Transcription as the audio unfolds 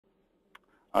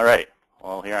All right.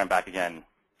 Well, here I'm back again.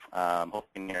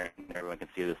 Hoping everyone can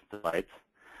see the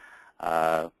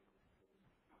slides.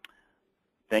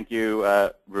 Thank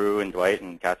you, Rue and Dwight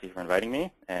and Cassie, for inviting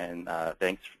me, and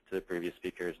thanks to the previous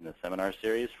speakers in the seminar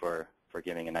series for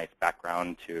giving a nice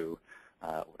background to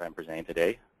what I'm presenting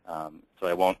today. So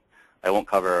I won't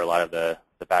cover a lot of the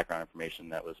background information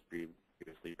that was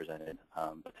previously presented,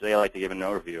 but today I'd like to give an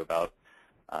overview about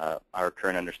our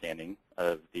current understanding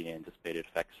of the anticipated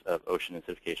effects of ocean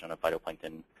acidification on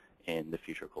phytoplankton in the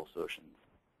future coastal oceans.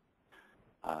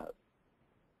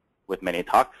 With many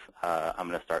talks, I'm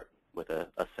going to start with a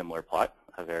similar plot,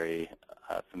 a very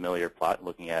familiar plot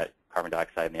looking at carbon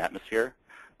dioxide in the atmosphere,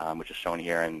 which is shown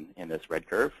here in this red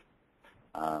curve.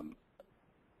 Carbon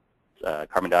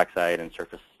dioxide in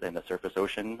the surface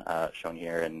ocean, shown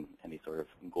here in these sort of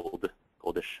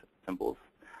goldish symbols,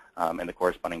 and the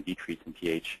corresponding decrease in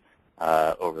pH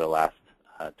over the last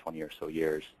 20 or so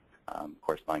years,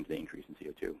 corresponding to the increase in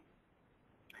CO2.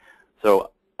 So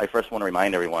I first want to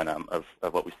remind everyone of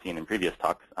what we've seen in previous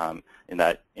talks, in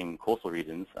that in coastal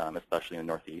regions, especially in the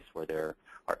Northeast, where there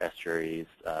are estuaries,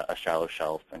 a shallow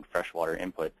shelf, and freshwater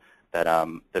input, that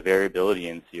the variability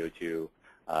in CO2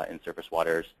 in surface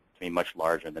waters can be much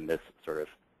larger than this sort of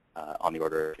on the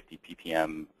order of 50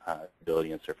 ppm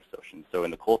variability in surface oceans. So in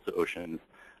the coastal oceans,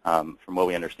 from what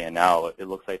we understand now, it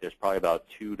looks like there's probably about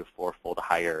 2 to 4-fold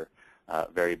higher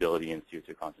variability in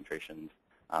CO2 concentrations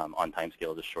on time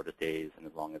scales as short as days and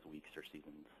as long as weeks or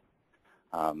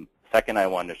seasons. Second, I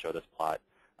wanted to show this plot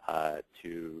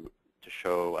to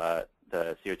show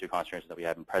the CO2 concentrations that we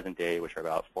have in present day, which are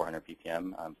about 400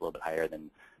 ppm. It's a little bit higher than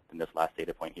this last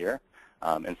data point here.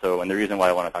 And the reason why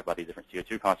I want to talk about these different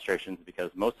CO2 concentrations is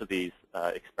because most of these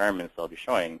experiments that I'll be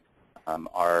showing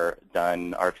are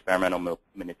experimental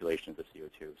manipulations of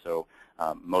CO2. So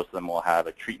most of them will have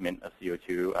a treatment of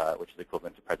CO2, which is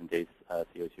equivalent to present day's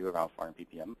CO2, around 400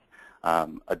 ppm.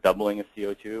 A doubling of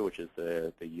CO2, which is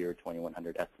the year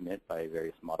 2100 estimate by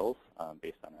various models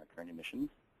based on our current emissions.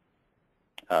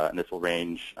 And this will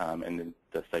range in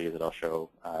the studies that I'll show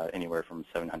anywhere from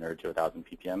 700 to 1,000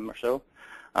 ppm or so.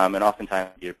 And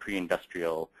oftentimes you get a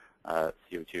pre-industrial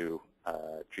CO2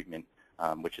 treatment,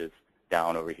 which is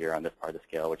down over here on this part of the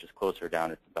scale, which is closer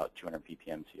down. It's about 200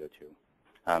 ppm CO2.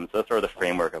 So that's sort of the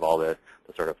framework of all the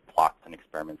sort of plots and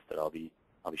experiments that I'll be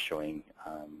showing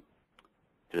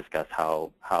to discuss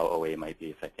how OA might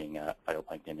be affecting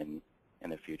phytoplankton in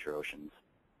the future oceans.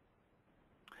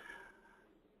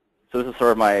 So this is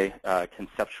sort of my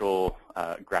conceptual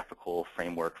graphical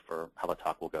framework for how the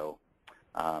talk will go.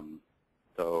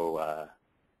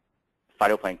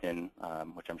 Phytoplankton,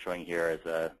 which I'm showing here,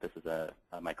 this is a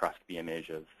microscopy image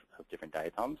of different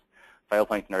diatoms.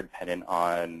 Phytoplankton are dependent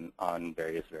on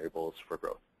various variables for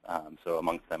growth. So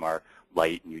amongst them are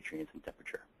light, nutrients, and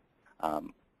temperature.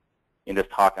 In this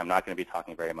talk, I'm not going to be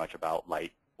talking very much about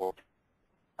light or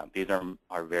these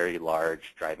are very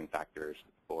large driving factors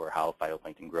for how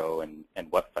phytoplankton grow and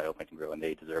what phytoplankton grow, and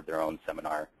they deserve their own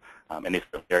seminar. And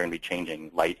they're going to be changing.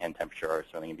 Light and temperature are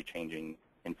certainly going to be changing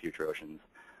in future oceans.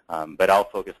 But I'll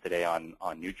focus today on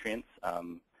nutrients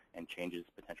and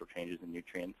potential changes in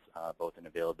nutrients, both in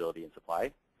availability and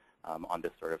supply, on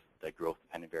this sort of the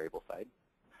growth-dependent variable side.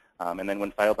 And then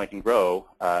when phytoplankton grow,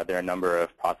 there are a number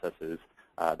of processes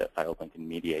that phytoplankton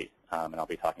mediate, and I'll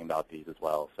be talking about these as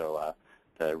well. So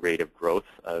the rate of growth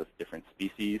of different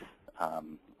species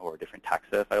or different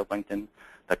taxa of phytoplankton,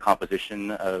 the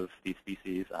composition of these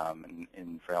species.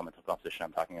 In for elemental composition,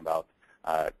 I'm talking about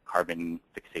carbon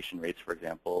fixation rates, for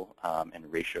example,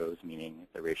 and ratios, meaning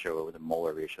the ratio or the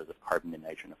molar ratios of carbon and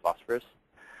nitrogen and phosphorus,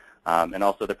 and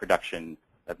also the production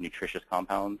of nutritious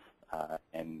compounds,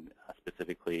 and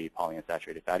specifically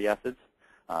polyunsaturated fatty acids,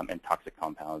 and toxic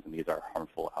compounds, and these are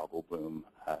harmful algal bloom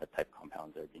type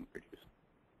compounds that are being produced.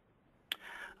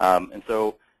 And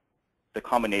so the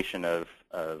combination of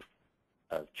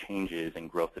changes in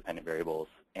growth-dependent variables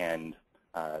and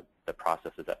the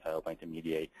processes that phytoplankton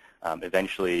mediate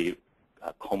eventually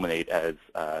culminate as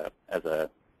a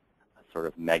sort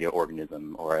of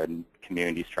mega-organism or a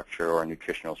community structure or a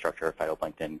nutritional structure of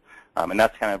phytoplankton. And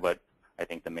that's kind of what I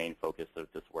think the main focus of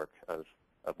this work of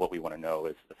what we want to know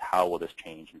is how will this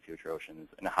change in future oceans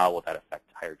and how will that affect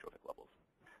hydrotrophic levels?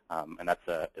 And it's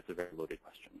a very loaded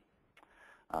question.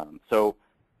 So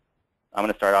I'm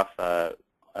going to start off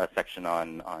a section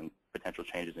on potential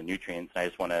changes in nutrients. And I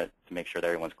just want to make sure that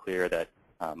everyone's clear that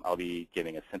I'll be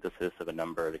giving a synthesis of a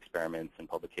number of experiments and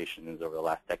publications over the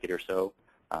last decade or so.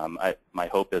 My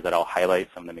hope is that I'll highlight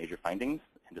some of the major findings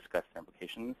and discuss their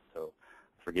implications. So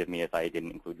forgive me if I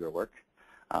didn't include your work.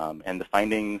 And the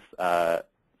findings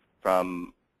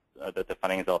from the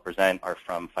findings I'll present are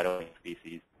from phytoplankton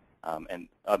species, and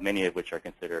many of which are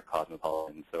considered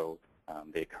cosmopolitan, so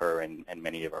they occur in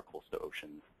many of our coastal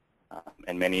oceans.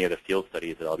 And many of the field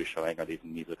studies that I'll be showing are these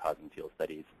mesocosm field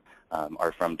studies,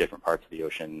 are from different parts of the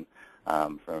ocean,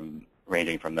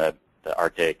 ranging from the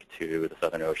Arctic to the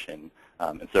Southern Ocean.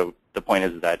 And so the point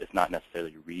is that it's not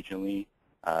necessarily regionally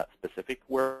specific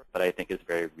work, but I think it's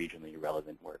very regionally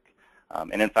relevant work.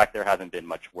 And in fact, there hasn't been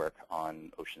much work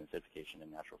on ocean acidification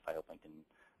and natural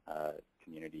phytoplankton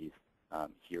communities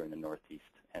here in the Northeast,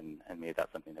 and maybe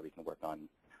that's something that we can work on.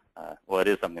 Well, it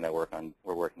is something that we're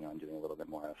working on doing a little bit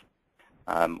more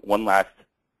of. One last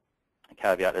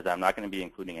caveat is that I'm not going to be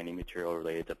including any material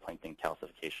related to plankton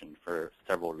calcification for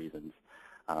several reasons.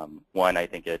 One, I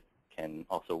think it can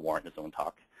also warrant its own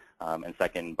talk. And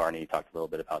second, Barney talked a little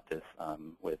bit about this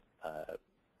with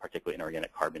particularly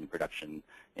inorganic carbon production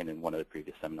in one of the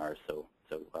previous seminars, so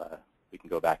we can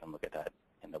go back and look at that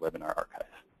in the webinar archive.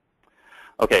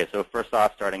 Okay, so first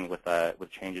off, starting with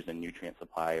changes in nutrient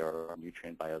supply or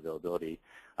nutrient bioavailability,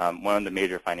 one of the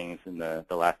major findings in the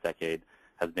last decade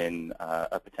has been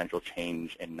a potential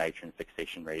change in nitrogen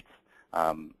fixation rates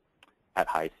at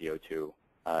high CO2.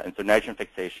 And so nitrogen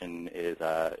fixation is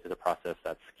a process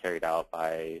that's carried out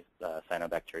by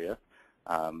cyanobacteria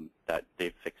that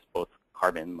they fix both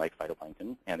carbon, like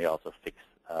phytoplankton, and they also fix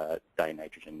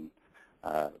dinitrogen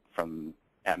from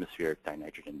atmospheric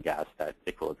dinitrogen gas that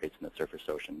equilibrates in the surface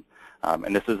ocean.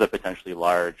 And this is a potentially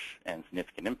large and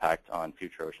significant impact on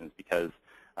future oceans because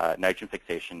nitrogen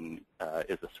fixation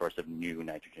is a source of new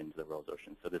nitrogen to the world's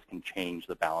ocean. So this can change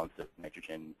the balance of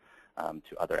nitrogen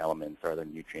to other elements or other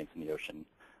nutrients in the ocean,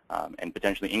 and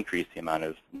potentially increase the amount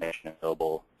of nitrogen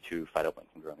available to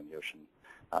phytoplankton growing in the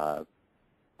ocean.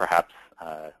 Perhaps,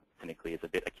 cynically, it's a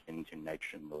bit akin to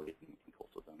nitrogen loading in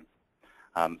coastal zones.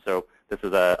 So this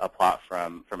is a plot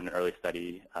from an early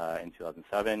study in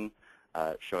 2007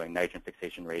 showing nitrogen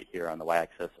fixation rate here on the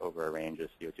y-axis over a range of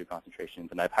CO2 concentrations.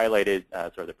 And I've highlighted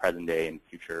sort of the present day and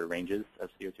future ranges of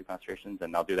CO2 concentrations,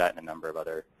 and I'll do that in a number of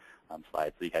other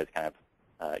slides so you guys kind of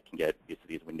can get used to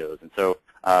these windows. And so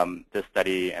this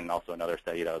study and also another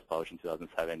study that was published in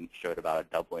 2007 showed about a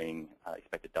doubling,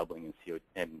 expected doubling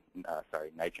in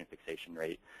nitrogen fixation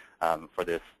rate for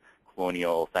this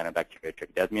colonial cyanobacteria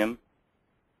trichodesmium.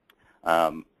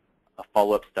 A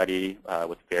follow-up study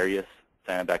with various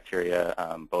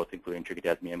cyanobacteria, both including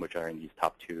trichodesmium, which are in these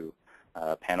top two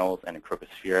panels, and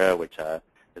Crocosphaera, which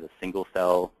is a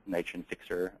single-cell nitrogen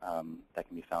fixer that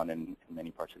can be found in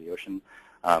many parts of the ocean,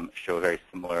 show very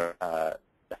similar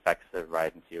effects of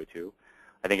rise in CO2.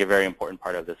 I think a very important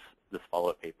part of this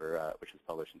follow-up paper, which was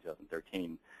published in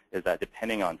 2013, is that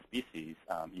depending on species,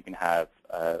 you can have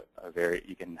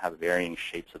varying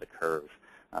shapes of the curve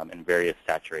and various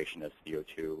saturation of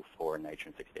CO2 for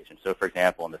nitrogen fixation. So, for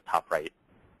example, in this top right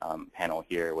panel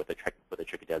here with the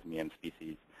trichodesmium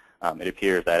species, it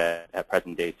appears that at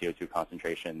present-day CO2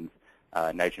 concentrations,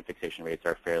 nitrogen fixation rates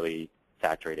are fairly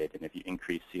saturated, and if you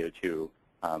increase CO2,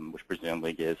 which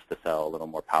presumably gives the cell a little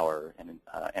more power and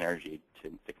energy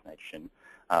to fix nitrogen,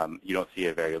 you don't see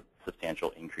a very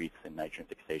substantial increase in nitrogen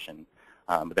fixation.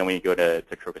 But then when you go to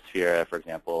Crocosphaera, for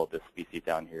example, this species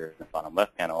down here in the bottom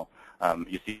left panel,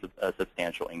 you see a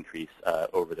substantial increase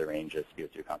over the range of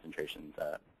CO2 concentrations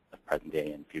of present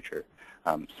day and future,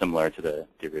 similar to the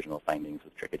original findings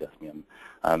with trichodesmium.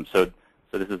 So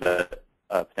this is a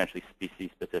potentially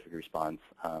species-specific response.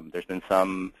 There's been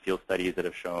some field studies that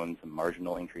have shown some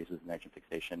marginal increases in nitrogen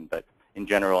fixation, but in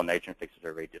general, nitrogen fixers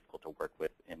are very difficult to work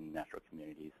with in natural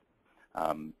communities.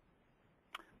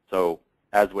 So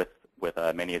as with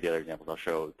many of the other examples I'll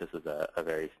show, this is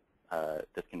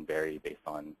this can vary based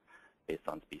on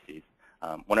species.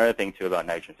 One other thing too about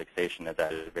nitrogen fixation is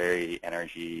that it's very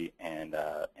energy and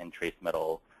trace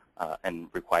metal and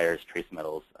requires trace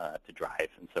metals to drive.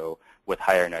 And so with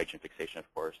higher nitrogen fixation,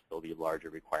 of course, there'll be larger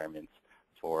requirements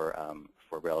for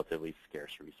relatively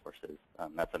scarce resources.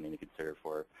 That's something to consider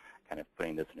for kind of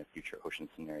putting this in a future ocean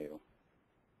scenario.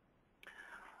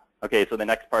 Okay, so the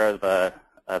next part of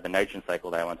the nitrogen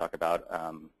cycle that I want to talk about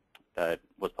that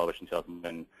was published in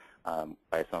 2001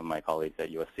 by some of my colleagues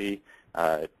at USC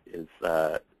is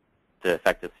the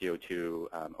effect of CO2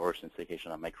 ocean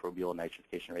acidification on microbial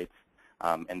nitrification rates.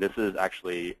 And this is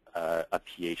actually a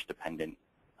pH-dependent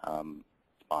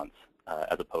response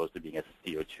as opposed to being a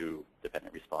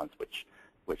CO2-dependent response, which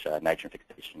nitrogen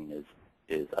fixation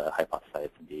is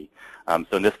hypothesized to be.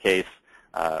 So in this case,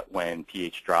 when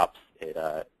pH drops, it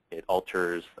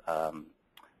alters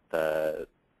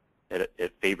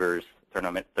it favors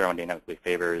thermodynamically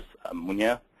favors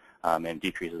ammonia and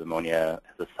decreases ammonia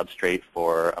as a substrate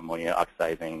for ammonia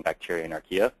oxidizing bacteria and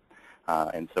archaea.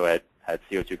 And so at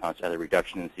CO2 concentration, a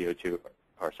reduction in CO2,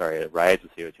 or sorry, a rise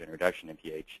of CO2 and reduction in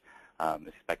pH, it's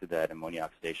expected that ammonia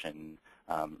oxidation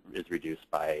is reduced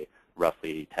by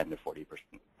roughly 10 to 40%.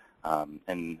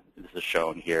 And this is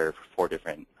shown here for four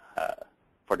different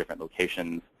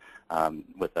locations,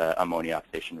 with the ammonia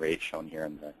oxidation rate shown here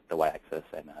in the y-axis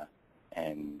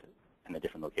and the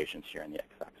different locations here in the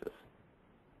x-axis.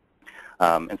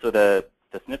 And so the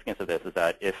significance of this is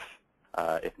that if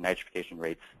nitrification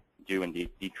rates do indeed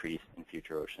decrease in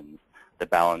future oceans, the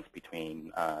balance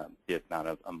between the amount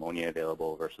of ammonia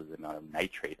available versus the amount of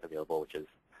nitrate available, which is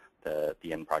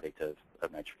the end product of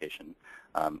nitrification,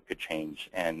 could change.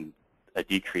 And a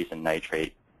decrease in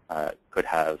nitrate could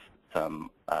have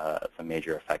some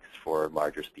major effects for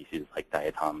larger species like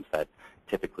diatoms that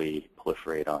typically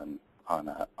proliferate on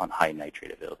high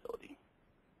nitrate availability.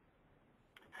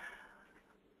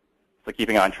 So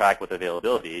keeping on track with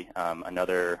availability,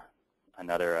 another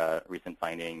recent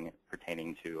finding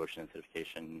pertaining to ocean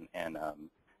acidification and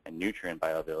nutrient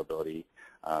bioavailability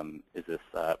is this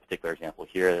particular example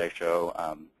here that I show.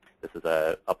 This is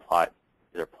a plot.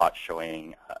 These are plots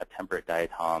showing a temperate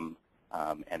diatom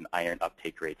and iron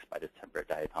uptake rates by this temperate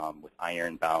diatom with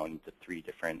iron bound to 3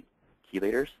 different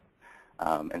chelators.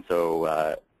 And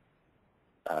so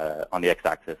on the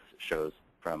x-axis shows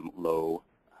from low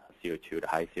CO2 to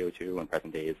high CO2, and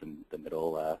present day is in the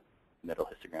middle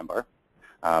histogram bar.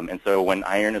 And so when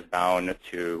iron is bound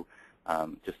to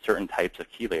just certain types of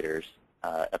chelators,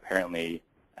 apparently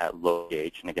at low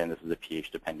pH, and again this is a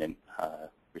pH-dependent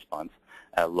response,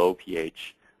 at low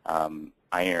pH,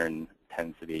 iron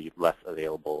tends to be less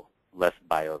available, less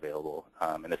bioavailable,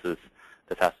 and this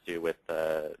has to do with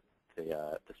the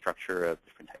structure of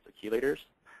different types of chelators,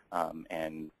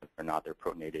 and whether or not they're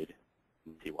protonated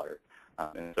in seawater.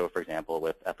 And so, for example,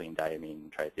 with ethylene diamine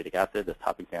triacetic acid, this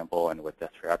top example, and with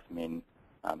desoxyamine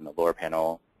in the lower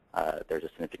panel, there's a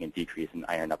significant decrease in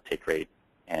iron uptake rate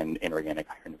and inorganic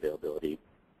iron availability.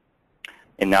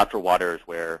 In natural waters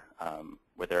where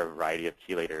there are a variety of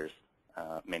chelators,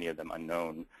 many of them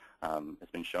unknown,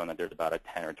 it's been shown that there's about a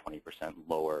 10 or 20%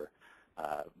 lower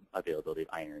availability of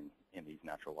iron in these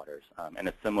natural waters. And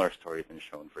a similar story has been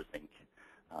shown for zinc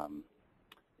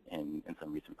in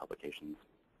some recent publications.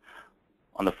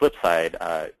 On the flip side,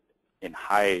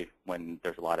 when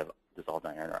there's a lot of dissolved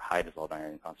iron or high dissolved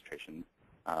iron concentrations,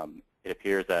 it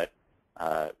appears that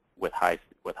with high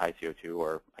CO2,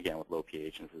 or again with low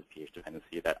pH, and this is pH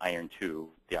dependency, that iron 2,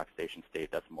 the oxidation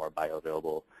state that's more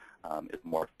bioavailable, is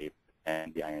more stable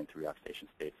than the iron 3 oxidation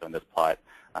state. So in this plot,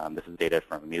 this is data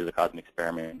from a mesocosm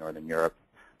experiment in Northern Europe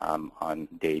on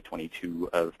day 22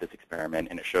 of this experiment,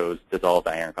 and it shows dissolved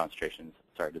iron 2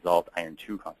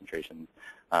 concentrations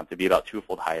to be about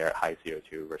 2-fold higher at high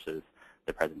CO2 versus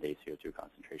the present day CO2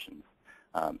 concentrations.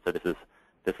 So this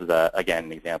is again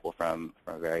an example from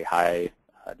a very high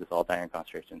dissolved iron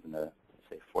concentrations in the,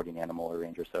 say, 40 nanomolar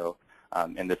range or so.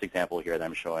 In this example here that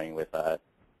I'm showing with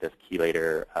this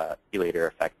chelator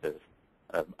effect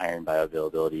of iron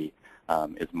bioavailability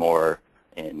is more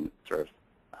in sort of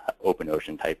open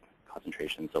ocean type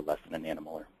concentration, so less than a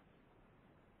nanomolar.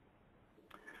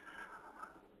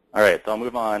 All right, so I'll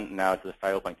move on now to the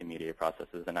phytoplankton mediated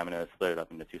processes, and I'm going to split it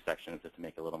up into 2 sections just to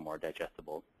make it a little more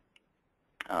digestible.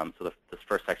 So this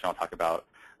first section I'll talk about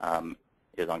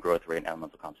is on growth rate and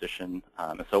elemental composition.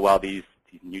 And so while these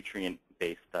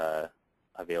nutrient-based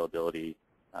availability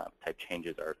type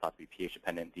changes are thought to be pH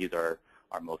dependent, these are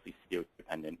mostly CO2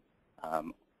 dependent.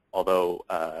 Although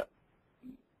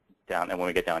and when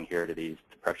we get down here to the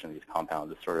production of these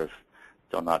compounds, it's sort of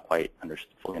still not quite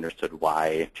fully understood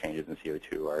why changes in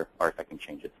CO2 are affecting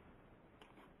changes.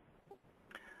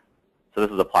 So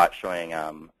this is a plot showing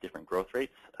different growth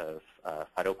rates of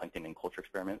phytoplankton in culture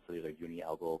experiments. So these are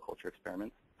unialgal culture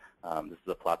experiments. This is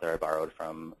a plot that I borrowed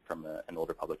from an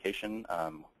older publication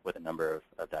with a number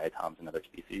of diatoms and other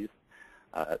species.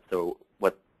 So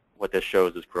what this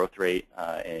shows is growth rate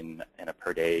in a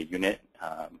per day unit.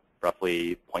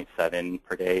 Roughly 0.7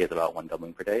 per day is about 1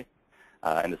 doubling per day.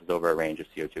 And this is over a range of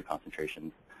CO2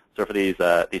 concentrations. So for these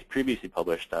previously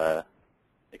published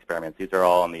experiments, these are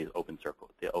all on these open circles,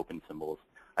 the open symbols.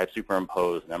 I've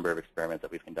superimposed a number of experiments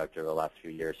that we've conducted over the last few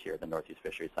years here at the Northeast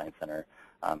Fisheries Science Center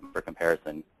for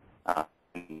comparison.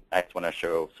 And I just want to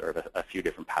show sort of a few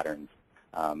different patterns.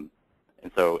 And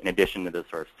so in addition to this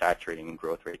sort of saturating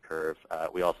growth rate curve,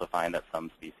 we also find that some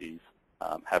species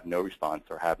have no response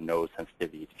or have no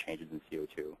sensitivity to changes in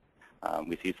CO2.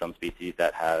 We see some species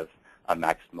that have a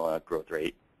maximal growth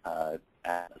rate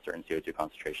at a certain CO2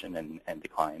 concentration and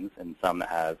declines, and some that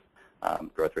have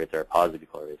growth rates that are positively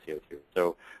correlated with CO2.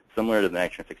 So similar to the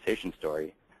nitrogen fixation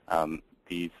story,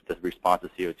 the response to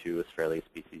CO2 is fairly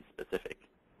species specific,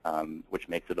 which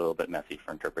makes it a little bit messy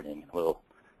for interpreting, a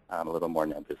little more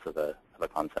nebulous of a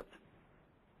concept.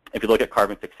 If you look at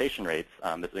carbon fixation rates,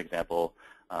 this is an example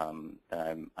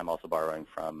that I'm also borrowing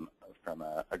from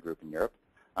a group in Europe.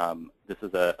 This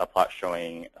is a plot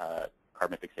showing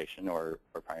carbon fixation or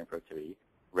primary productivity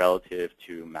relative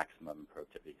to maximum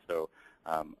productivity. So,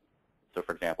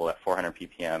 for example, at 400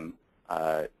 ppm,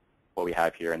 what we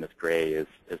have here in this gray is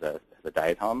a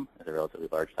diatom, is a relatively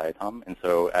large diatom. And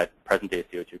so at present-day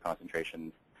CO2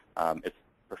 concentrations, it's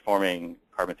performing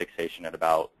carbon fixation at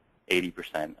about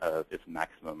 80% of its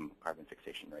maximum carbon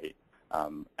fixation rate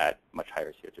at much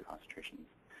higher CO2 concentrations.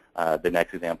 The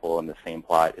next example in the same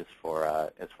plot is for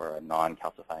a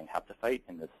non-calcifying haptophyte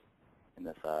in the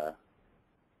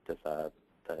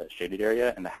shaded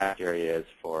area, and the hatched area is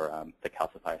for the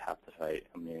calcified haptophyte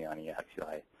Ammoniania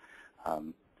hexuli.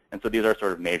 And so these are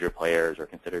sort of major players, or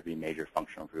considered to be major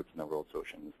functional groups in the world's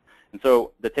oceans. And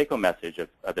so the take-home message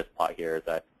of this plot here is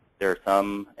that there are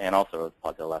some, and also the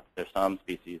plot to the left, there's some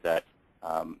species that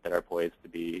are poised to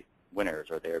be winners,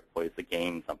 or they're poised to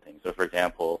gain something. So for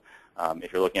example,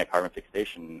 if you're looking at carbon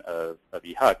fixation of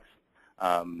EHUCs,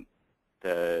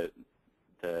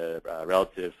 the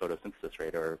relative photosynthesis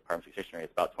rate or carbon fixation rate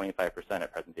is about 25%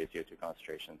 at present-day CO2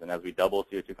 concentrations. And as we double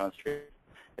CO2 concentration,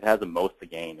 it has the most to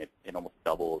gain. It almost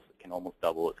doubles. It can almost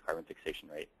double its carbon fixation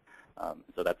rate.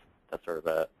 So that's sort of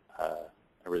a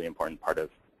really important part of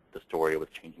the story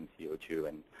with changing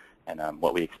CO2 and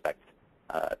what we expect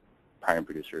primary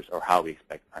producers, or how we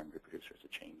expect primary producers to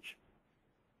change.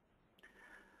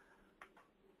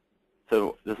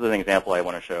 So this is an example I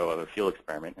want to show of a field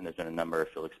experiment, and there's been a number of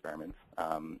field experiments.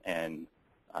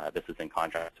 This is in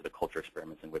contrast to the culture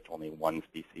experiments in which only one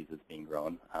species is being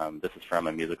grown. This is from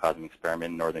a mesocosm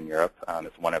experiment in Northern Europe.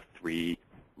 It's one of 3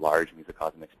 large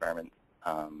mesocosm experiments.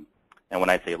 And when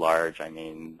I say large, I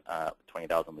mean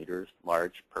 20,000 liters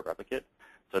large per replicate.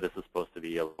 So this is supposed to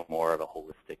be a little more of a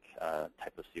holistic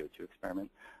type of CO2 experiment.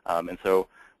 And so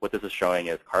what this is showing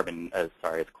is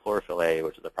it's chlorophyll A,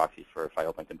 which is a proxy for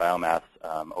phytoplankton biomass,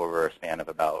 over a span of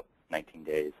about 19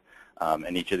 days.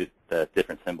 And each of the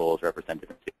different symbols represent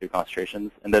different CO2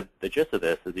 concentrations. And the gist of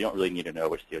this is you don't really need to know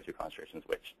which CO2 concentration is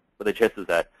which. But the gist is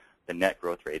that the net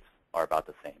growth rates are about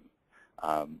the same.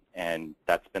 And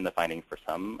that's been the finding for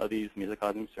some of these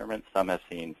mesocosm experiments. Some have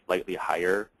seen slightly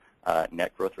higher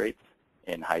net growth rates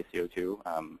in high CO2,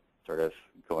 sort of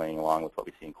going along with what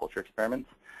we see in culture experiments.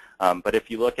 But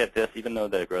if you look at this, even though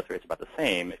the growth rates are about the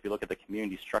same, if you look at the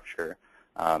community structure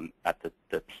at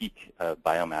the peak of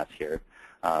biomass here,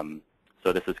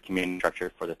 so this is community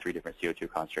structure for the 3 different CO2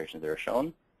 concentrations that are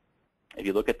shown. If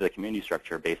you look at the community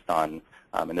structure based on,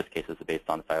 in this case, it's based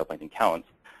on phytoplankton counts,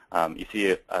 you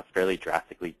see a fairly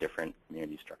drastically different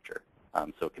community structure.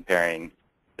 So comparing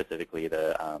specifically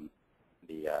the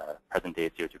present-day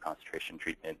CO2 concentration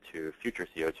treatment to future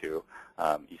CO2,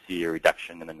 you see a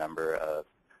reduction in the number of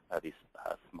these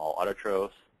small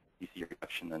autotrophs. You see a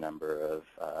reduction in the number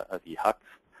of EHUCs.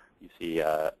 You see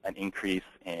an increase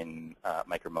in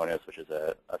Micromonas, which is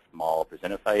a small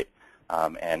presentophyte,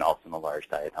 and also in the large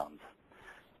diatoms.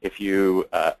 If you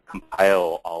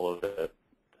compile all of the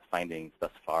findings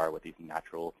thus far with these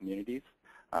natural communities,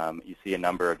 you see a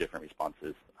number of different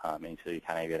responses, and so you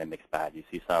kind of get a mixed bag. You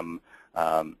see some,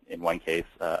 in one case,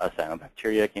 a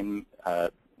cyanobacteria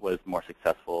was more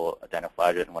successful, a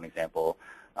dinoflagellate in one example,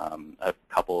 a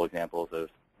couple examples of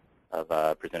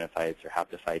presentophytes or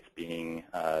haptophytes being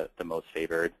the most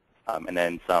favored, and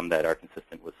then some that are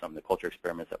consistent with some of the culture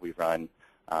experiments that we've run,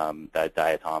 that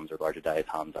diatoms or larger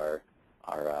diatoms are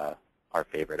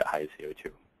favored at high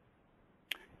CO2.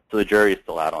 So the jury is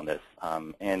still out on this,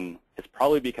 and it's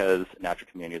probably because natural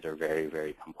communities are very,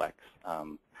 very complex,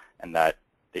 and that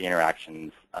the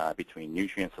interactions between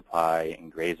nutrient supply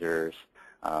and grazers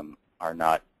are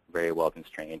not very well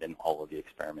constrained in all of the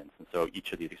experiments. And so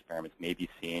each of these experiments may be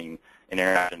seeing an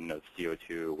interaction of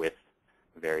CO2 with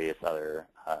various other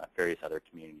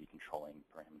community controlling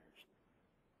parameters.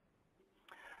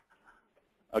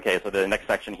 Okay, so the next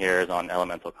section here is on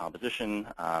elemental composition,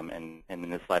 and in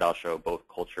this slide I'll show both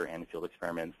culture and field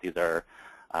experiments. These are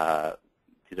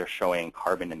showing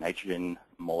carbon and nitrogen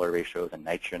molar ratios and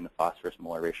nitrogen to phosphorus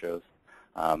molar ratios,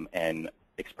 and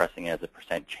expressing it as a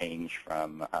percent change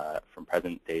from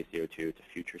present-day CO2 to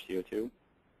future CO2.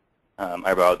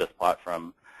 I borrowed this plot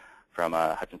from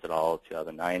Hutchins et al.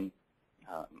 2009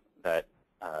 that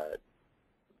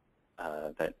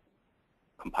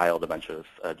compiled a bunch of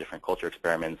different culture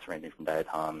experiments ranging from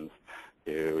diatoms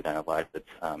to dinoflagellates,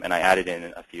 and I added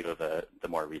in a few of the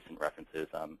more recent references,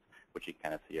 which you can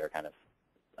kind of see are kind of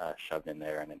shoved in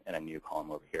there in a new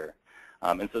column over here.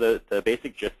 And so the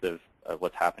basic gist of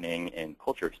what's happening in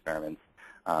culture experiments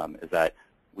is that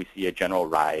we see a general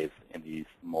rise in these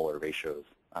molar ratios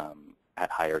at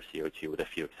higher CO2 with a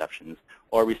few exceptions,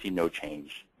 or we see no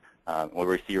change. Where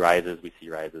we see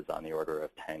rises on the order of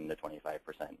 10 to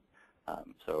 25%.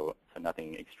 So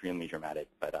nothing extremely dramatic,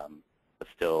 but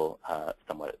still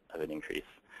somewhat of an increase.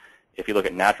 If you look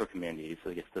at natural communities,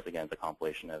 so this again is a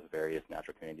compilation of various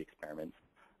natural community experiments,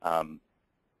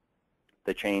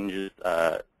 the changes,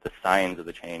 the signs of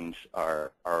the change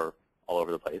are all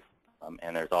over the place.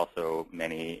 And there's also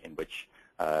many in which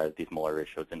these molar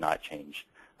ratios do not change.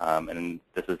 And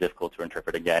this is difficult to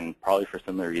interpret, again, probably for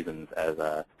similar reasons as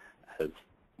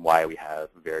why we have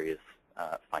various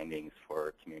findings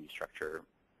for community structure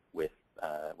with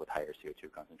higher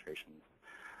CO2 concentrations.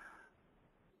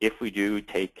 If we do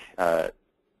take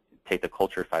the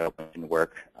culture phytoplankton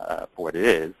work for what it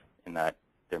is, in that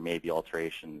there may be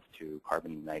alterations to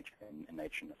carbon and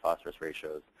nitrogen to phosphorus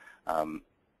ratios,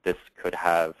 this could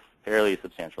have fairly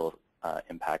substantial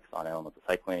impacts on elemental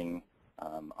cycling,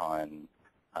 on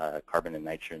carbon and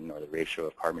nitrogen, or the ratio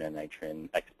of carbon and nitrogen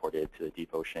exported to the deep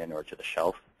ocean or to the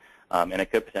shelf. And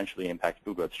it could potentially impact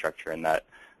food growth structure in that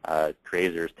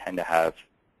grazers tend to have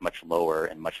much lower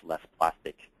and much less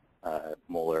plastic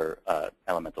molar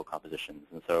elemental compositions.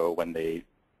 And so when they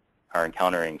are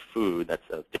encountering food that's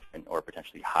of different or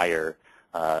potentially higher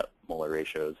molar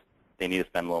ratios, they need to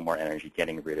spend a little more energy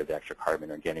getting rid of the extra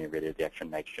carbon or getting rid of the extra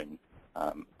nitrogen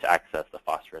to access the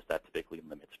phosphorus that typically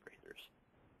limits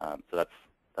grazers. So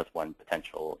that's one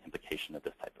potential implication of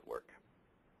this type of work.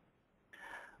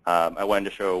 I wanted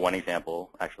to show one example,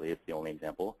 actually it's the only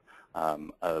example,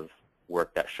 of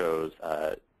work that shows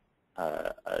a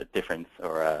difference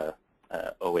or a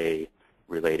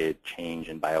OA-related change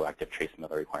in bioactive trace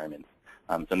metal requirements.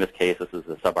 So in this case, this is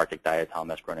a subarctic diatom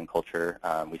that's grown in culture.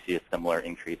 We see a similar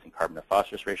increase in carbon to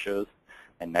phosphorus ratios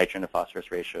and nitrogen to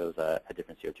phosphorus ratios at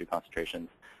different CO2 concentrations.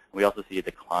 We also see a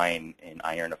decline in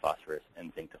iron to phosphorus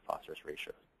and zinc to phosphorus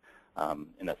ratios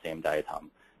in that same diatom.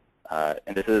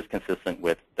 And this is consistent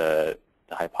with the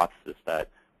hypothesis that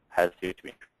as CO2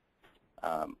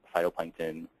 increases,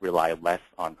 phytoplankton rely less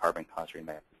on carbon concentrating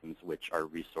mechanisms, which are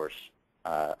resource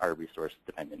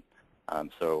dependent.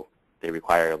 So they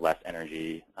require less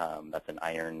energy. That's an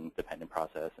iron dependent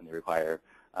process, and they require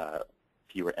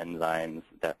fewer enzymes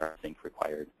that are zinc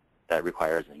required, that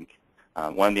require zinc.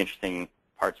 One of the interesting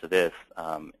parts of this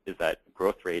is that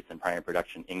growth rates and primary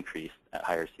production increase at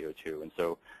higher CO2. And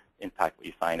so in fact, what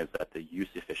you find is that the use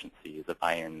efficiencies of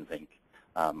iron and zinc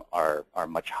are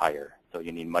much higher. So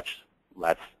you need much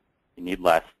less, you need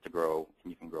less to grow,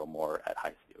 and you can grow more at high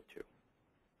CO2.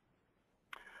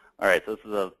 All right, so this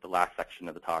is the last section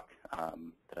of the talk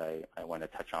that I want to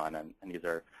touch on, and these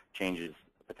are changes,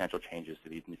 potential changes to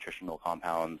these nutritional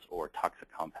compounds or toxic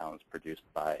compounds produced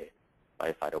by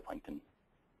phytoplankton.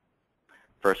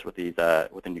 First, with these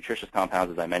with the nutritious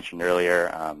compounds, as I mentioned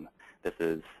earlier, this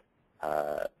is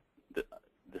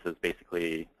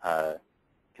basically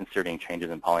considering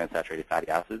changes in polyunsaturated fatty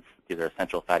acids. These are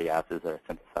essential fatty acids that are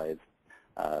synthesized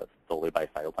solely by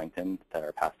phytoplankton that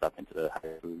are passed up into the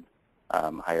higher food,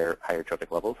 higher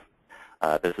trophic levels.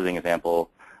 This is an example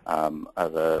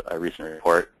of a recent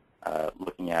report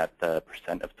looking at the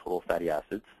percent of total fatty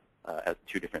acids at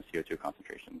 2 different CO2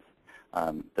 concentrations.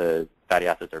 The fatty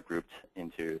acids are grouped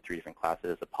into 3 different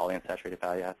classes: the polyunsaturated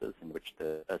fatty acids, in which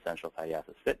the essential fatty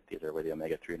acids fit. These are where the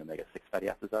omega-3 and omega-6 fatty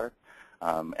acids are,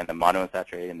 and the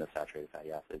monounsaturated and the saturated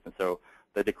fatty acids. And so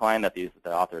the decline that the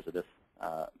authors of this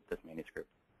manuscript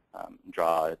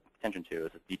draw attention to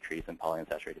is a decrease in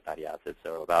polyunsaturated fatty acids.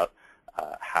 So about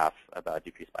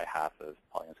decreased by half of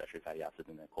polyunsaturated fatty acids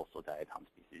in the coastal diatom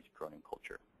species grown in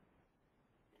culture.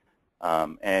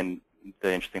 And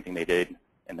the interesting thing they did,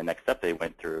 and the next step they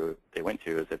went to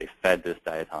is that they fed this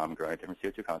diatom grown at different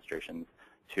CO2 concentrations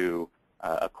to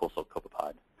a coastal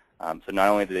copepod. So not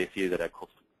only did they see that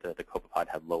the copepod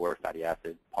had lower fatty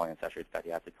acid, polyunsaturated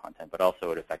fatty acid content, but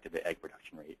also it affected the egg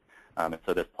production rate. And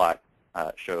so this plot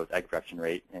shows egg production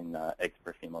rate in eggs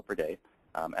per female per day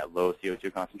at low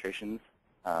CO2 concentrations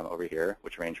over here,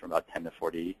 which range from about 10 to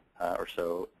 40 or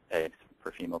so eggs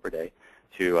per female per day,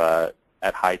 to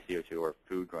at high CO2 or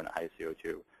food grown at high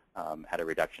CO2 had a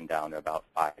reduction down to about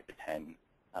 5 to 10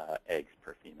 eggs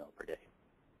per female per day.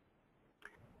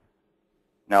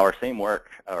 Now, our same work,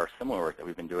 or similar work that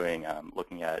we've been doing,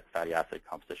 looking at fatty acid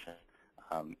composition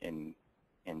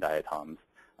in diatoms,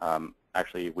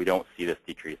 actually we don't see this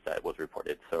decrease that was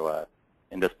reported. So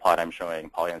in this plot, I'm showing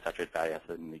polyunsaturated fatty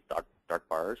acid in these dark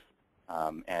bars,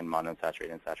 and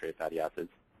monounsaturated and saturated fatty acids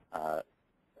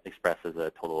expressed as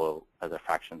a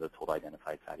fraction of the total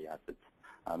identified fatty acids.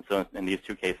 So in these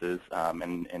two cases,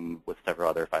 and with several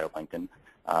other phytoplankton,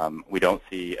 we don't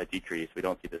see a decrease. We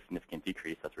don't see the significant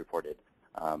decrease that's reported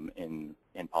in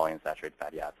polyunsaturated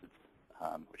fatty acids,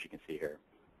 which you can see here.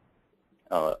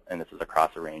 And this is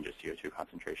across a range of CO2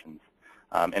 concentrations.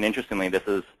 And interestingly, this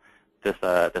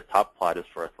top plot is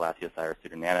for Thalassiothyrus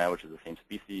pseudonana, which is the same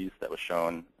species that was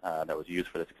shown, that was used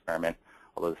for this experiment,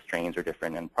 although the strains are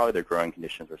different and probably their growing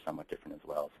conditions are somewhat different as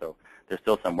well. So there's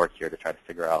still some work here to try to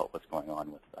figure out what's going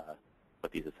on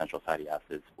with these essential fatty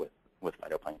acids with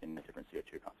phytoplankton in a different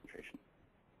CO2 concentration.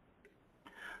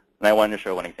 And I wanted to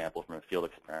show one example from a field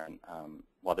experiment.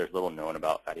 While there's little known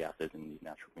about fatty acids in these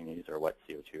natural communities or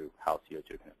how CO2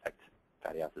 can affect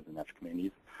fatty acids in natural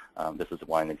communities, this is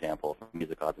one example from a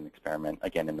mesocosm experiment,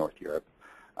 again in North Europe,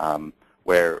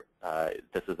 where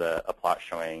this is a plot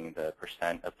showing the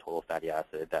percent of total fatty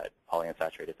acid that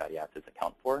polyunsaturated fatty acids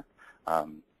account for.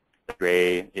 The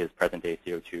gray is present-day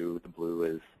CO2, the blue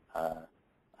is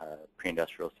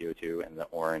pre-industrial CO2, and the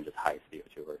orange is high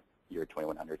CO2, or year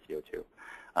 2100 CO2.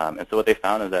 And so what they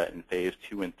found is that in phase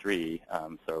 2 and 3,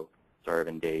 so sort of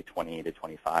in day 20 to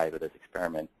 25 of this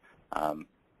experiment,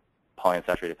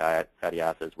 polyunsaturated fatty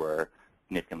acids were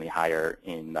significantly higher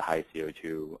in the high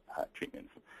CO2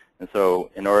 treatments. And so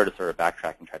in order to sort of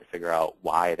backtrack and try to figure out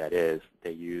why that is,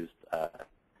 they used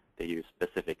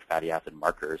specific fatty acid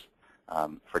markers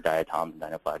for diatoms and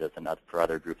dinoflagellates and for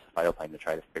other groups of phytoplankton to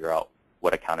try to figure out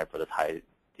what accounted for these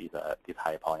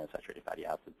high polyunsaturated fatty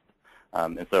acids.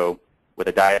 And so with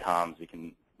the diatoms,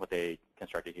 what they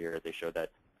constructed here is they showed that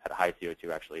at a high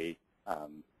CO2, actually,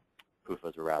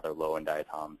 PUFAs were rather low in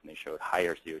diatoms, and they showed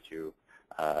higher CO2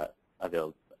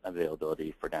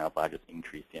 availability for dinoflagellates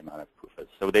increased the amount of PUFAs.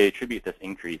 So they attribute this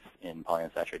increase in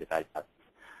polyunsaturated fatty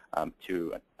acids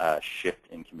to a shift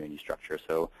in community structure.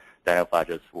 So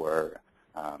dinoflagellates were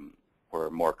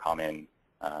more common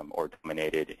or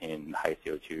dominated in high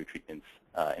CO2 treatments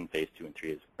in phase 2 and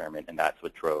 3 of the experiment, and that's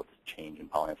what drove the change in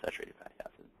polyunsaturated fatty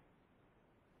acids.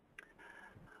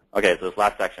 Okay, so this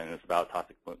last section is about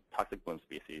toxic bloom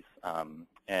species.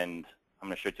 And I'm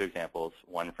going to show two examples,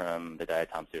 one from the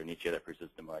diatom pseudonychia that produces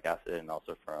domoic acid, and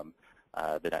also from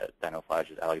the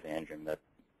dinoflagellus alexandrium that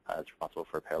is responsible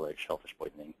for paralytic shellfish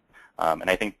poisoning. And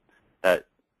I think that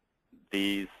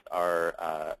these are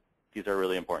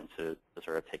really important to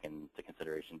sort of take into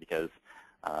consideration, because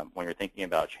when you're thinking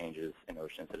about changes in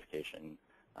ocean acidification,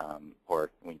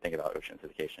 or when you think about ocean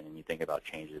acidification and you think about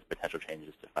potential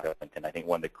changes to phytoplankton, I think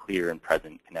one of the clear and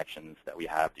present connections that we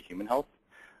have to human health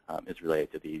is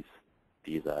related to these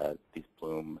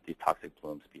toxic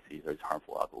bloom species, or these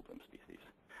harmful algal bloom species.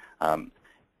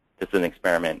 This is an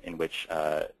experiment in which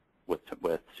with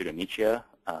pseudonychia,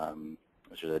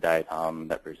 which is a diatom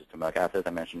that produces domoic acid, as I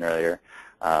mentioned earlier,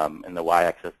 and the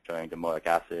y-axis showing domoic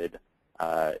acid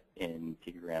in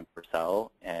picogram per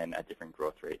cell and at different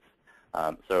growth rates.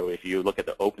 So if you look at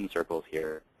the open circles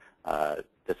here,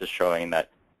 this is showing that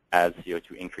as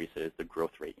CO2 increases, the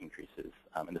growth rate increases.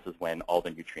 And this is when all the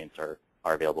nutrients are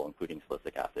available, including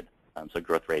silicic acid. So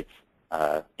growth rates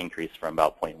increase from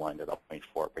about 0.1 to about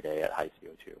 0.4 per day at high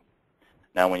CO2.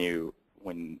 Now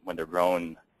when they're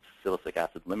grown silicic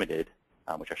acid limited,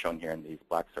 which are shown here in these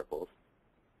black circles,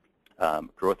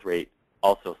 growth rate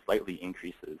also slightly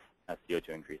increases as CO2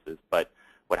 increases. But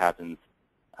what happens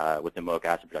with domoic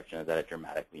acid production is that it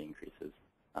dramatically increases.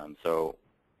 So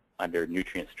under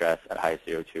nutrient stress at high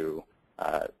CO2,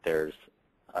 there's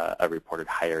a reported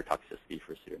higher toxicity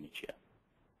for pseudonychia.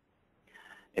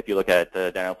 If you look at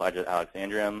the dinoflagellus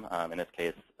alexandrium, in this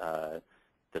case,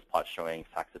 this plot's showing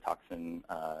saxitoxin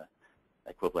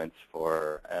equivalents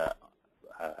for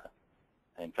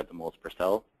in femtomoles per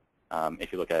cell.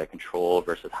 If you look at a control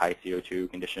versus high CO2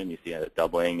 condition, you see a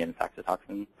doubling in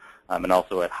saxitoxin, and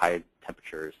also at high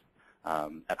temperatures,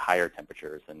 at higher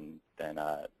temperatures than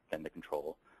the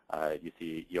control,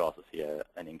 you also see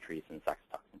an increase in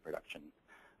saxitoxin production.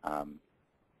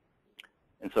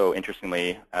 And so,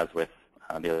 interestingly, as with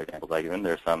the other examples I've given,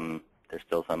 there's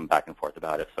still some back and forth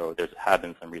about it. So there have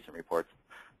been some recent reports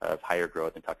of higher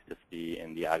growth and toxicity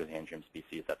in the Alexandrium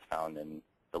species that's found in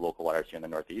the local waters here in the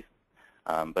Northeast.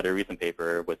 But a recent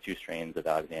paper with 2 strains of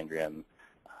Alexandrium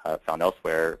found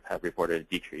elsewhere have reported a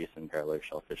decrease in paralytic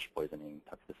shellfish poisoning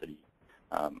toxicity.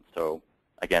 So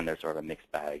again, there's sort of a mixed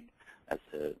bag as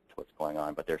to what's going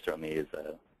on, but there certainly is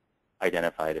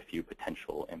identified a few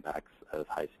potential impacts of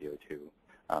high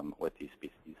CO2 with these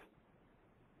species.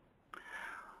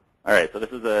 All right, so this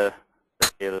is the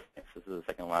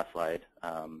second to last slide,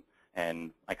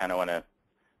 and I kind of want to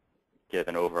give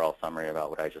an overall summary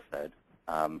about what I just said.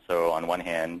 So on one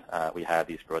hand, we have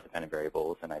these growth-dependent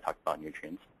variables, and I talked about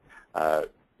nutrients.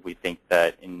 We think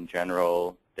that in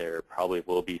general there probably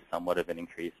will be somewhat of an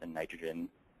increase in nitrogen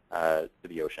to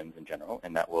the oceans in general,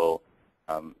 and that will,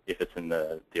 if it's in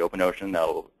the open ocean, that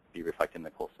will be reflected in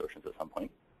the coastal oceans at some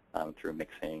point through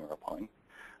mixing or appalling.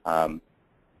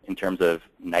 In terms of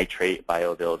nitrate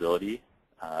bioavailability,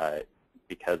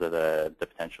 because of the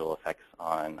potential effects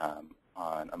on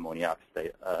ammonia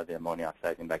oxide, the ammonia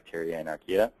oxidizing bacteria in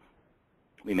archaea,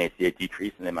 we may see a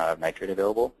decrease in the amount of nitrate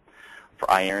available. For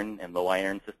iron and low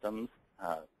iron systems,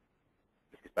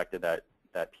 it's expected that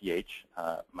pH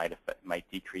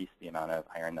might decrease the amount of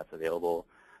iron that's available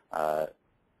for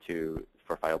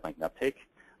phytoplankton uptake.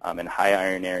 In high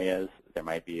iron areas, there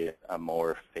might be a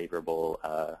more favorable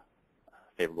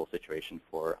situation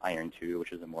for iron 2,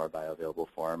 which is a more bioavailable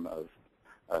form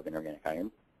of inorganic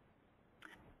iron.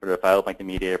 For the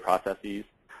phytoplankton-mediated processes,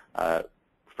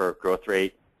 for growth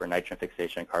rate, for nitrogen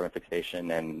fixation, carbon fixation,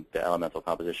 and the elemental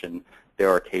composition, there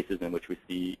are cases in which we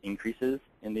see increases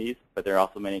in these, but there are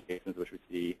also many cases in which we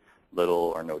see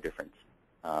little or no difference.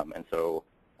 And so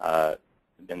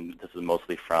then this is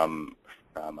mostly from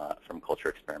culture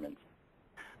experiments.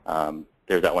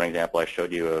 There's that one example I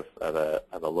showed you of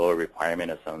a lower requirement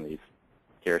of some of these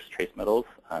scarce trace metals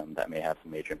that may have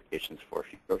some major implications for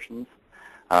future oceans.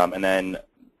 And then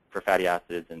for fatty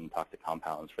acids and toxic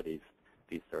compounds for these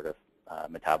sort of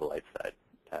metabolites that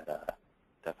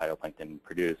phytoplankton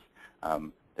produce,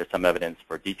 there's some evidence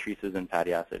for decreases in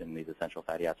fatty acid in these essential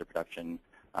fatty acid production,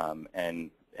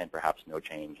 and perhaps no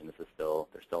change. And there's still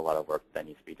a lot of work that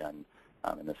needs to be done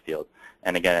in this field.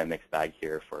 And again, a mixed bag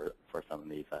here for some of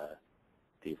these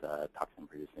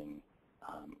toxin-producing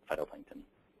phytoplankton.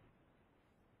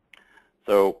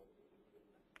 So,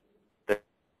 as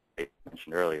I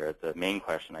mentioned earlier, the main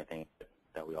question I think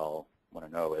that we all want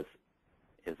to know is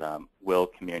will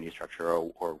community structure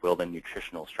or will the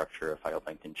nutritional structure of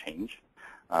phytoplankton change?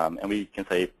 And we can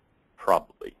say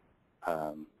probably.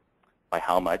 By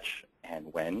how much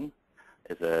and when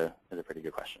is a pretty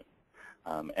good question.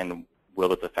 And will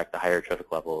this affect the higher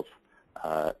trophic levels?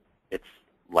 It's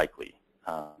likely.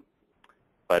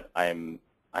 But I'm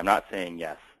not saying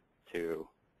yes to,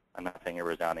 I'm not saying a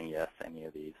resounding yes to any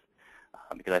of these,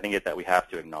 because I think that we have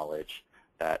to acknowledge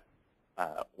that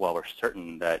while we're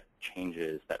certain that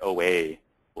OA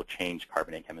will change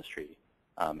carbonate chemistry,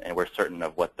 and we're certain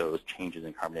of what those changes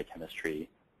in carbonate chemistry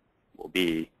will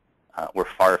be, we're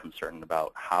far from certain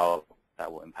about how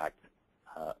that will impact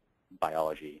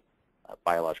biology,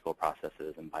 biological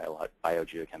processes, and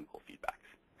biogeochemical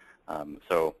feedbacks.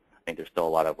 So I think there's still a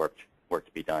lot of work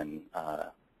to be done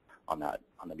on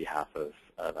the behalf of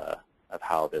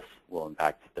how this will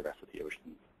impact the rest of the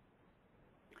ocean.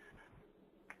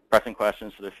 Pressing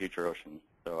questions for the future ocean.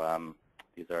 So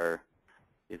this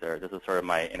is sort of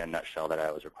my in a nutshell that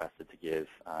I was requested to give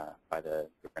by the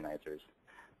organizers.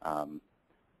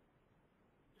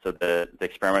 So the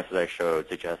experiments that I showed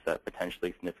suggest that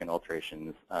potentially significant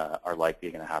alterations are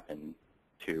likely going to happen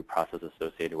to processes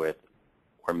associated with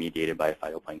or mediated by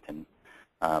phytoplankton.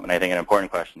 And I think an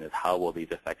important question is how will these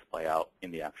effects play out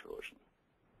in the actual ocean?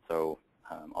 So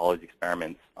all of these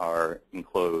experiments are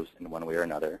enclosed in one way or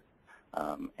another.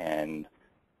 And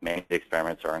many of the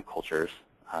experiments are in cultures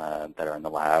that are in the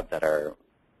lab that are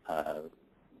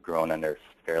grown under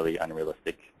fairly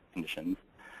unrealistic conditions.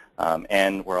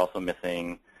 And we're also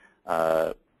missing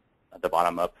the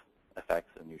bottom-up effects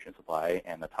of nutrient supply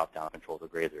and the top-down controls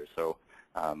of grazers. So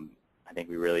I think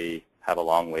we really have a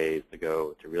long ways to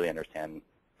go to really understand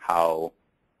how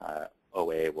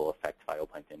OA will affect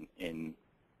phytoplankton in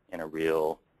a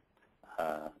real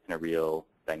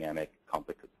dynamic,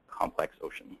 complex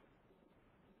ocean.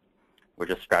 We're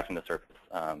just scratching the surface,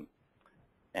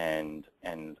 and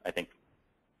I think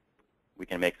we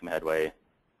can make some headway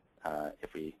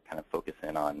if we kind of focus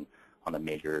in on the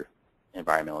major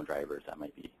environmental drivers that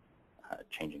might be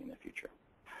changing in the future.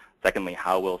 Secondly,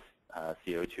 how will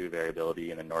CO2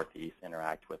 variability in the Northeast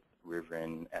interact with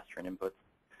riverine estuarine inputs,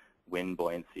 wind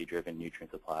buoyancy-driven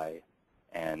nutrient supply,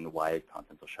 and wide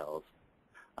continental shelves?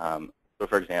 So,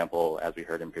 for example, as we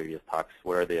heard in previous talks,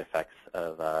 what are the effects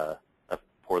of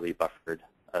poorly buffered,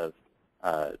 of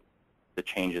the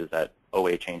changes that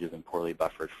OA changes in poorly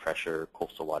buffered, fresher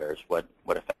coastal waters? What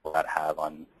effect will that have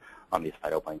on these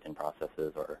phytoplankton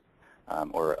processes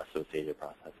or associated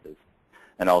processes?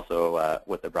 And also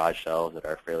with the broad shelves that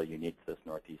are fairly unique to this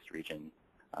Northeast region,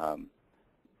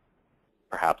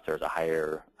 perhaps there's a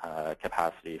higher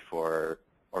capacity for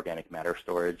organic matter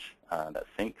storage that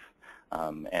sinks,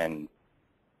 and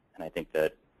I think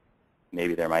that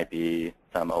maybe there might be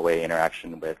some OA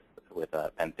interaction with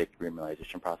benthic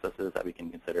remineralization processes that we can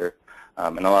consider,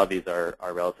 and a lot of these are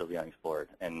relatively unexplored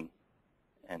and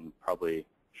probably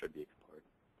should be explored.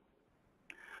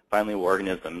 Finally, will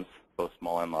organisms, both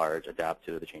small and large, adapt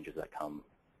to the changes that come?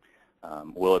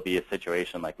 Will it be a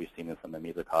situation like we've seen in some of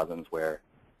the mesocosms where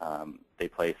they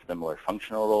play similar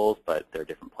functional roles, but they're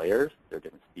different players, they're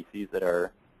different species that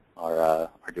are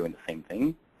doing the same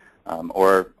thing?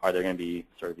 Or are there going to be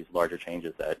sort of these larger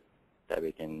changes that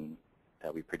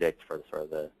we predict for sort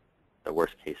of the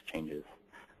worst case changes?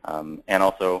 And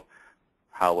also,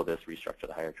 how will this restructure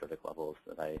the higher trophic levels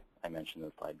that I mentioned in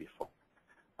the slide before?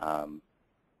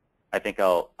 I think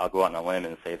I'll go out on a limb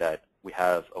and say that we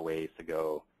have a ways to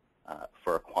go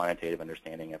for a quantitative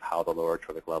understanding of how the lower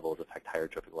trophic levels affect higher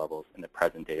trophic levels in the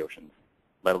present-day oceans,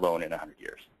 let alone in 100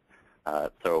 years.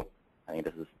 So I think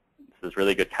this is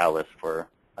really good catalyst for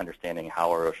understanding how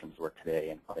our oceans work today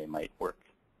and how they might work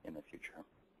in the future.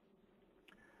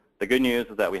 The good news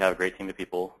is that we have a great team of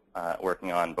people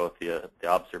working on both the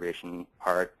observation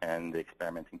part and the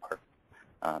experimenting part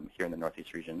here in the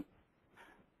Northeast region.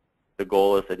 The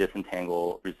goal is to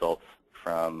disentangle results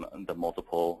from the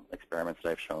multiple experiments that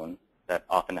I've shown that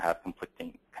often have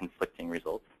conflicting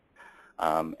results.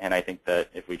 And I think that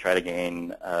if we try to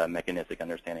gain a mechanistic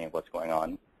understanding of what's going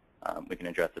on, we can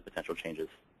address the potential changes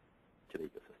to the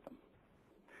ecosystem.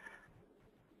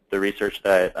 The research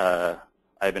that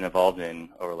I've been involved in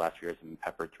over the last few years has been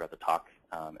peppered throughout the talk.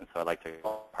 And so I'd like to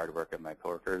call hard work of my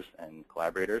coworkers and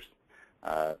collaborators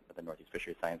at the Northeast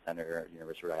Fisheries Science Center,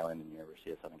 University of Rhode Island, and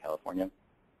University of Southern California.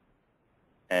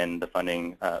 And the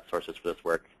funding sources for this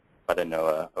work by the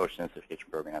NOAA Ocean Acidification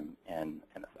Program and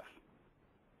NFF.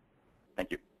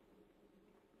 Thank you.